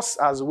on us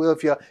as well.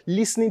 If you're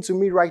listening to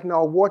me right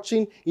now,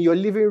 watching in your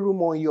living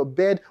room or in your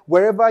bed,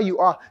 wherever you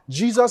are,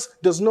 Jesus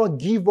does not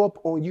give up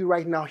on you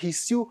right now. He's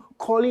still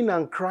calling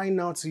and crying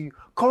out to you.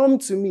 Come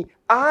to me.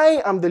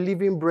 I am the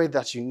living bread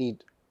that you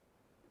need.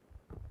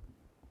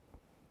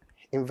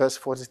 In verse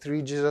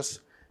 43, Jesus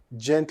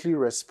gently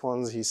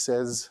responds. He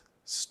says,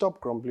 stop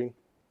grumbling.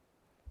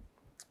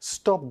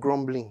 Stop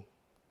grumbling.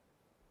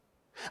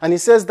 And he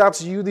says that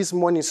to you this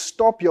morning.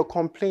 Stop your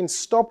complaints.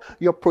 Stop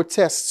your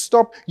protests.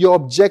 Stop your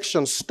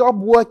objections. Stop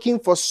working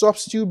for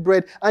substitute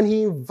bread. And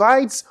he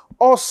invites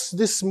us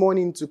this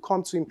morning to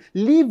come to him.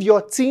 Leave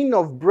your tin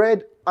of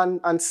bread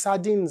and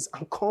sardines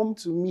and come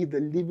to me, the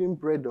living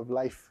bread of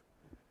life.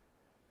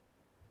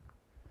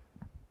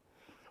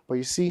 But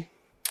you see,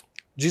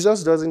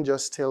 Jesus doesn't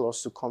just tell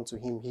us to come to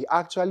him. He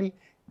actually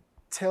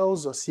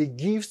tells us, he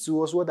gives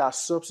to us what our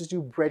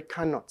substitute bread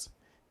cannot.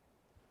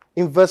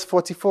 In verse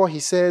 44, he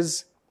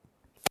says,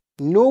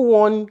 no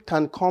one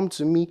can come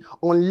to me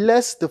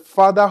unless the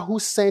Father who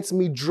sent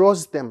me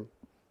draws them,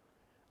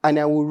 and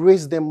I will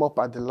raise them up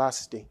at the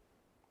last day.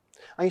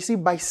 And you see,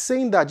 by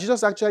saying that,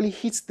 Jesus actually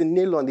hits the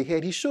nail on the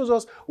head. He shows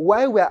us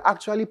why we're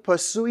actually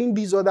pursuing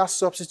these other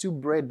substitute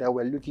bread that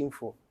we're looking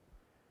for.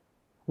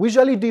 We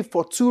usually do it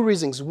for two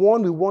reasons.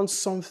 One, we want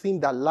something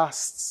that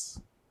lasts.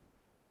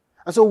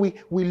 And so we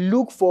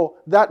look for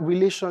that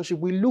relationship,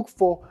 we look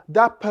for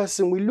that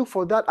person, we look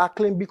for that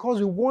acclaim because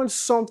we want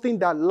something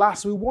that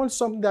lasts. We want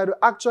something that will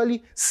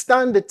actually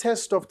stand the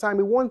test of time.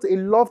 We want a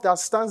love that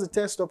stands the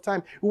test of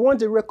time. We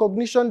want a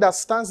recognition that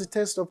stands the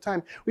test of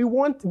time. We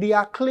want the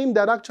acclaim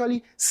that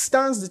actually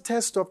stands the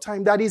test of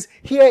time. That is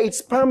here,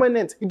 it's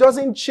permanent. It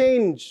doesn't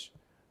change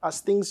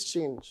as things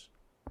change.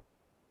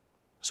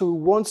 So we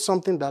want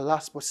something that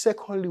lasts. But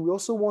secondly, we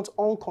also want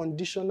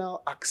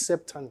unconditional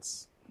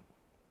acceptance.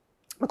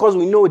 Because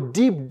we know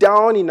deep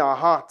down in our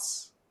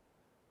hearts,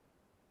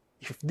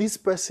 if this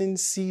person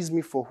sees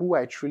me for who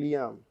I truly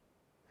am,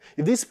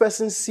 if this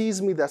person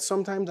sees me that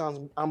sometimes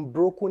I'm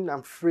broken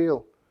and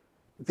frail,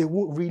 they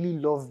won't really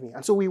love me.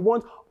 And so we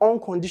want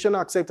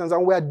unconditional acceptance.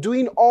 And we are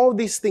doing all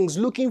these things,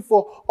 looking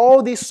for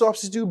all these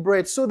substitute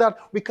bread so that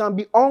we can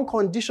be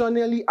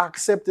unconditionally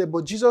accepted.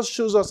 But Jesus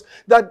shows us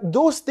that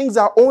those things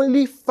are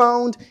only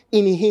found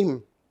in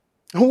him.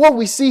 And what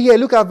we see here,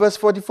 look at verse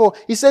 44.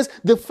 He says,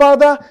 the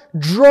Father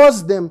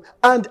draws them,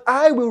 and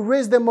I will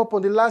raise them up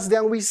on the last day.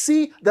 And we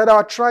see that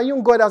our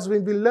triune God, as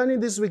we've been learning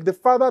this week, the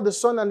Father, the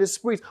Son, and the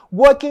Spirit,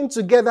 working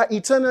together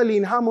eternally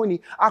in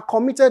harmony, are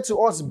committed to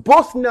us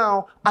both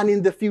now and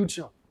in the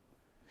future.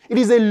 It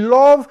is a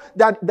love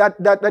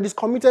that is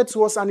committed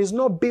to us and is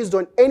not based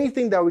on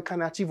anything that we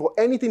can achieve or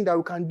anything that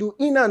we can do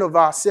in and of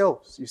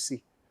ourselves, you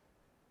see.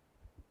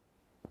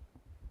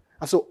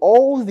 And so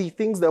all the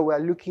things that we are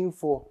looking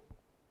for,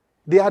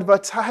 they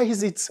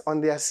advertise it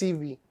on their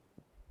CV,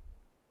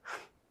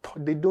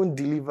 but they don't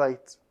deliver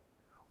it.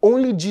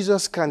 Only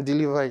Jesus can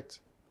deliver it.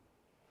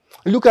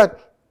 Look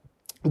at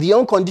the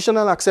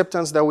unconditional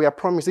acceptance that we are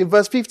promised. In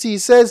verse 50, he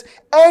says,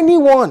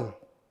 anyone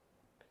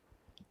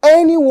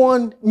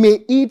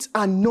may eat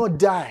and not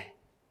die.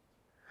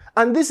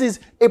 And this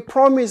is a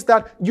promise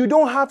that you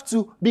don't have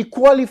to be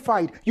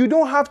qualified. You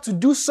don't have to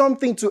do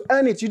something to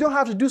earn it. You don't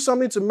have to do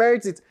something to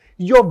merit it.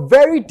 Your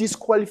very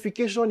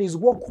disqualification is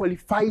what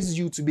qualifies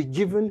you to be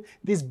given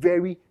this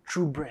very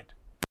true bread.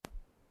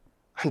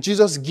 And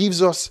Jesus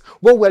gives us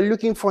what we're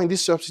looking for in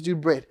this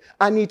substitute bread,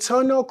 an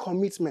eternal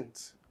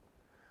commitment,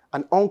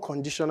 an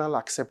unconditional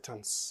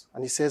acceptance.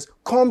 And he says,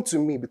 come to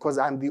me because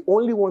I'm the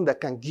only one that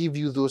can give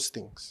you those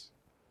things.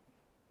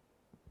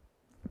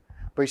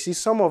 But you see,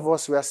 some of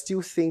us, we are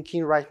still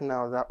thinking right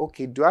now that,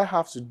 okay, do I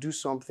have to do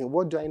something?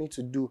 What do I need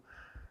to do?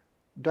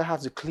 Do I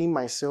have to clean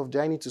myself? Do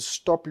I need to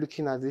stop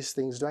looking at these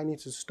things? Do I need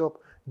to stop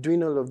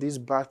doing all of these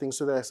bad things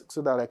so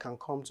that I can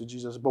come to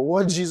Jesus? But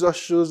what Jesus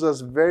shows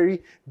us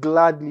very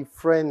gladly,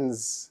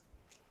 friends,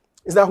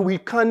 is that we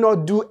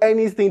cannot do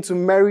anything to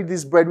merit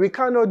this bread. We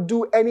cannot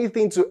do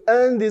anything to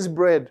earn this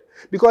bread.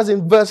 Because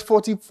in verse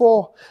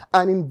 44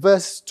 and in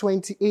verse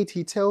 28,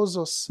 he tells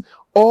us,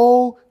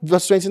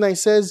 verse 29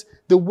 says,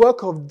 the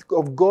work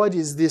of God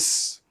is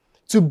this,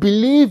 to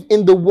believe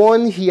in the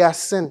one he has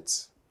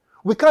sent.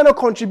 We cannot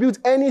contribute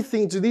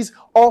anything to this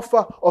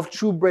offer of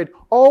true bread.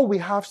 All we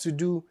have to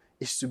do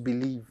is to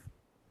believe.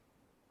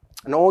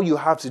 And all you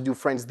have to do,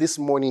 friends, this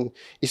morning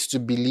is to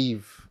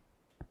believe.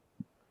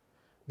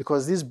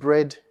 Because this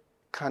bread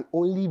can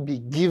only be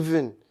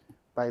given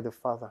by the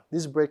Father.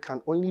 This bread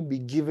can only be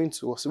given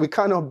to us. We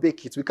cannot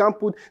bake it. We can't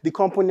put the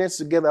components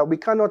together. We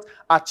cannot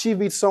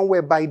achieve it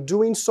somewhere by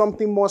doing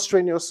something more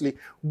strenuously.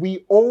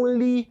 We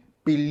only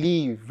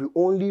believe, we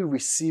only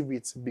receive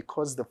it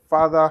because the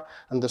Father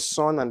and the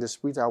Son and the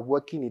Spirit are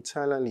working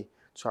eternally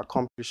to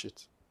accomplish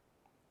it.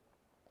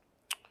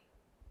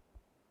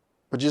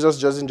 But Jesus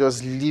doesn't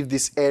just leave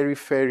this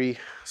airy-fairy,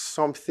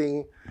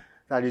 something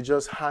that is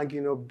just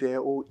hanging up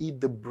there. Oh,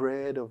 eat the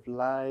bread of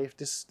life.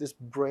 This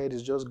bread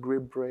is just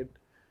great bread.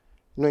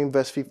 You know, in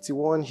verse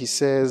 51, he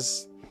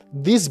says,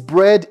 this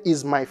bread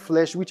is my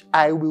flesh, which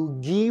I will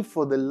give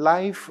for the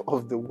life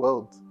of the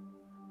world.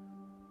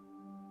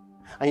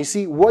 And you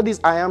see, what this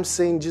I am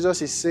saying,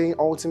 Jesus is saying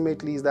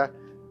ultimately is that,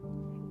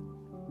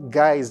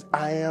 guys,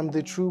 I am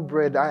the true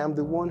bread. I am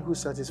the one who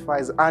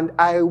satisfies. And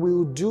I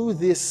will do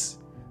this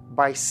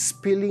by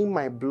spilling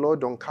my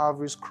blood on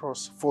Calvary's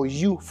cross for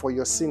you, for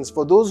your sins,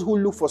 for those who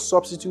look for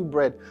substitute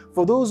bread,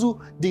 for those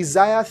who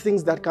desire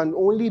things that can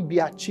only be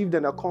achieved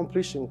and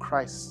accomplished in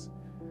Christ.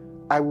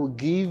 I will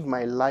give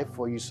my life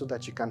for you so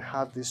that you can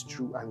have this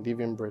true and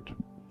living bread.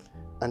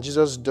 And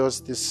Jesus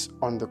does this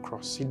on the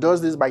cross. He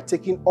does this by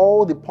taking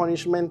all the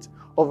punishment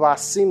of our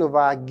sin, of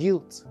our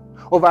guilt,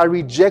 of our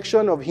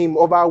rejection of him,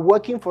 of our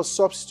working for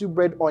substitute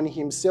bread on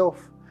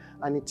himself.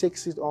 And he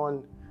takes it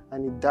on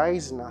and he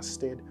dies in our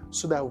stead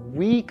so that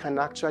we can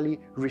actually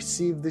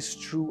receive this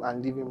true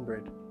and living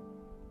bread.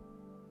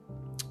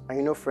 And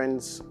you know,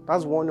 friends,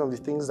 that's one of the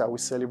things that we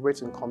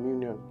celebrate in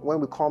communion. When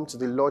we come to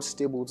the Lord's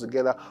table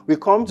together, we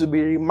come to be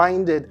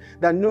reminded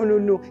that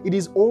no, it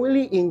is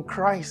only in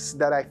Christ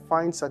that I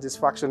find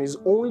satisfaction. It's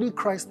only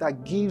Christ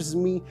that gives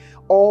me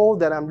all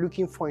that I'm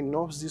looking for in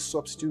this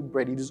substitute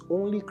bread. It is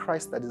only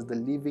Christ that is the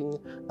living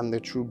and the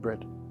true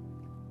bread.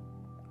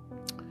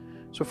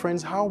 So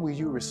friends, how will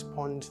you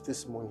respond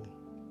this morning?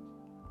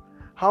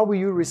 How will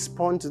you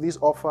respond to this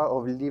offer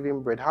of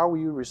living bread? How will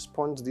you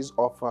respond to this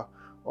offer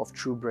of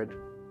true bread?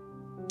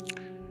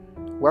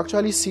 We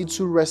actually see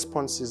two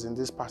responses in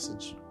this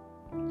passage.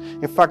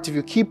 In fact, if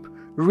you keep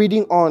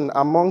reading on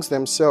amongst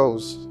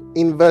themselves,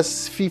 in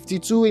verse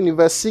 52 and in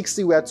verse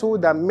 60, we are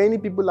told that many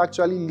people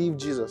actually leave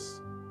Jesus.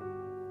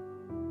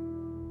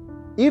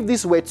 If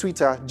this were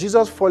Twitter,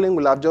 Jesus' following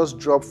will have just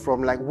dropped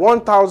from like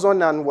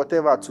 1,000 and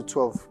whatever to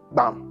 12.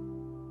 Bam.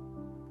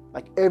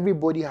 Like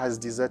everybody has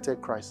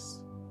deserted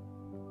Christ.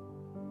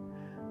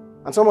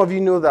 And some of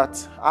you know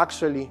that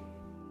actually,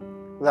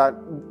 that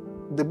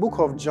the book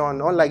of John,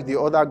 unlike the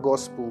other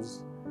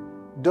Gospels,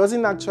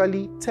 doesn't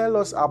actually tell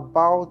us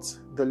about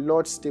the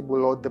Lord's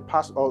table or the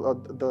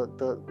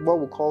what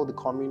we call the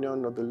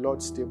communion or the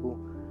Lord's table,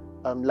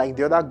 like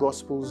the other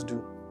Gospels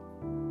do.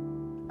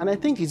 And I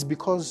think it's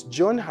because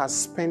John has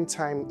spent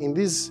time in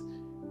this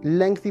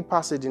lengthy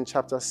passage in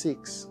chapter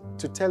 6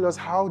 to tell us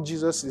how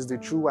Jesus is the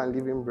true and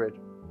living bread.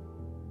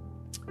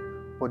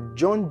 But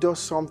John does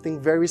something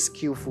very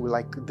skillful,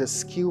 like the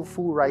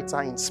skillful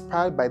writer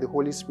inspired by the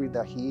Holy Spirit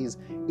that he is.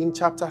 In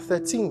chapter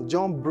 13,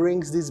 John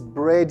brings this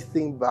bread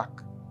thing back.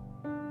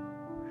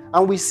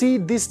 And we see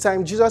this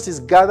time Jesus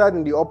is gathered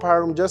in the upper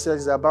room just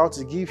as he's about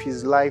to give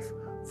his life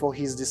for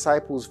his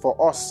disciples, for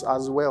us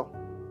as well.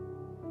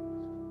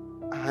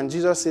 And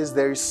Jesus says,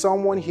 there is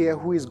someone here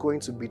who is going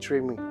to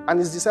betray me. And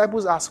his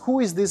disciples ask,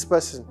 who is this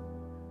person?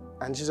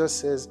 And Jesus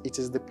says, it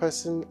is the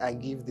person I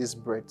give this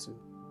bread to.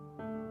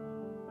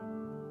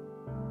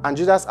 And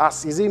Judas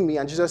asks, is it me?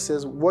 And Jesus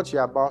says, what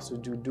you're about to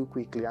do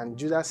quickly. And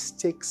Judas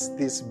takes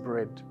this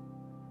bread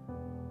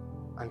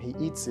and he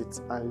eats it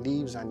and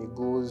leaves and he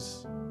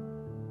goes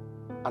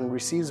and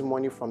receives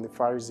money from the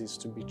Pharisees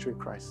to betray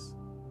Christ.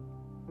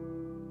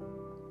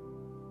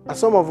 And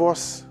some of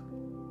us,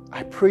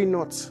 I pray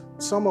not,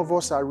 some of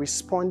us are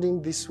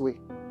responding this way.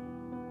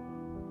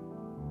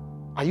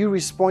 Are you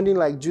responding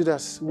like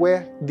Judas,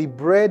 where the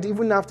bread,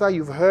 even after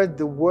you've heard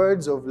the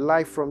words of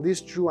life from this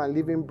true and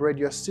living bread,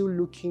 you're still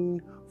looking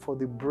for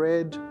the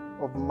bread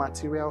of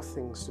material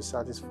things to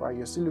satisfy.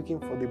 You're still looking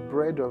for the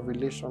bread of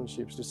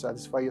relationships to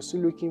satisfy. You're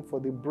still looking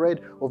for the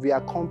bread of your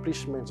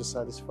accomplishment to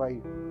satisfy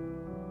you.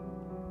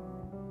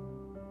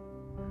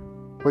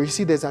 But you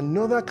see, there's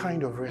another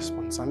kind of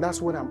response, and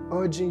that's what I'm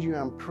urging you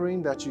and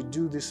praying that you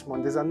do this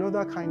morning. There's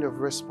another kind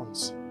of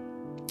response,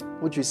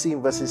 which we see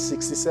in verses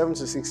 67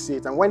 to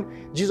 68. And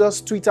when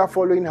Jesus' Twitter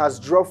following has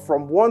dropped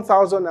from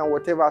 1,000 and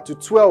whatever to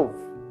 12,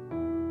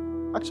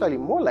 actually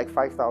more like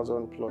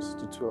 5,000 plus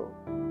to 12,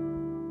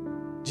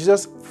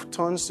 Jesus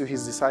turns to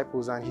his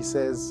disciples and he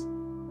says,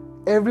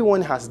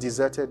 everyone has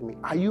deserted me.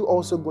 Are you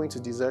also going to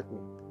desert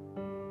me?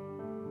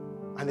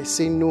 And they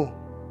say no.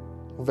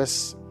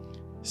 Verse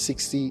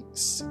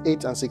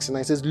 68 and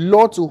 69 says,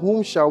 Lord, to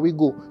whom shall we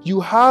go?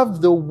 You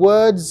have the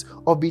words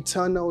of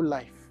eternal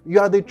life. You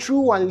are the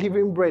true and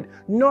living bread.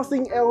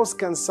 Nothing else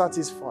can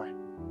satisfy.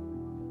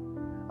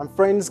 And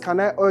friends, can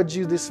I urge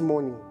you this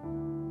morning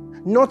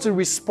not to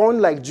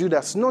respond like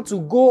Judas, not to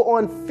go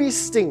on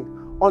feasting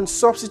on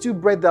substitute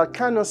bread that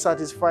cannot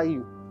satisfy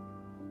you,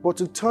 but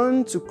to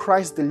turn to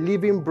Christ, the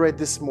living bread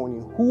this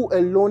morning, who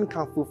alone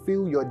can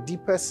fulfill your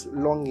deepest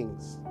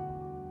longings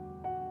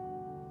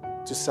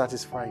to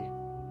satisfy you.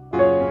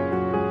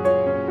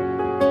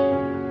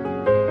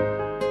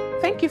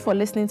 Thank you for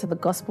listening to the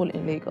Gospel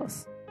in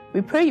Lagos.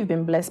 We pray you've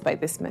been blessed by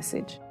this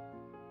message.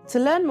 To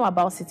learn more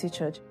about City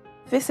Church,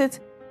 visit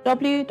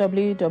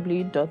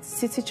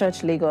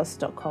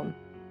www.citychurchlagos.com.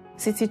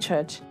 City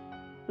Church.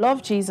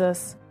 Love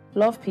Jesus,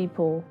 love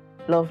people,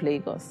 love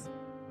Lagos.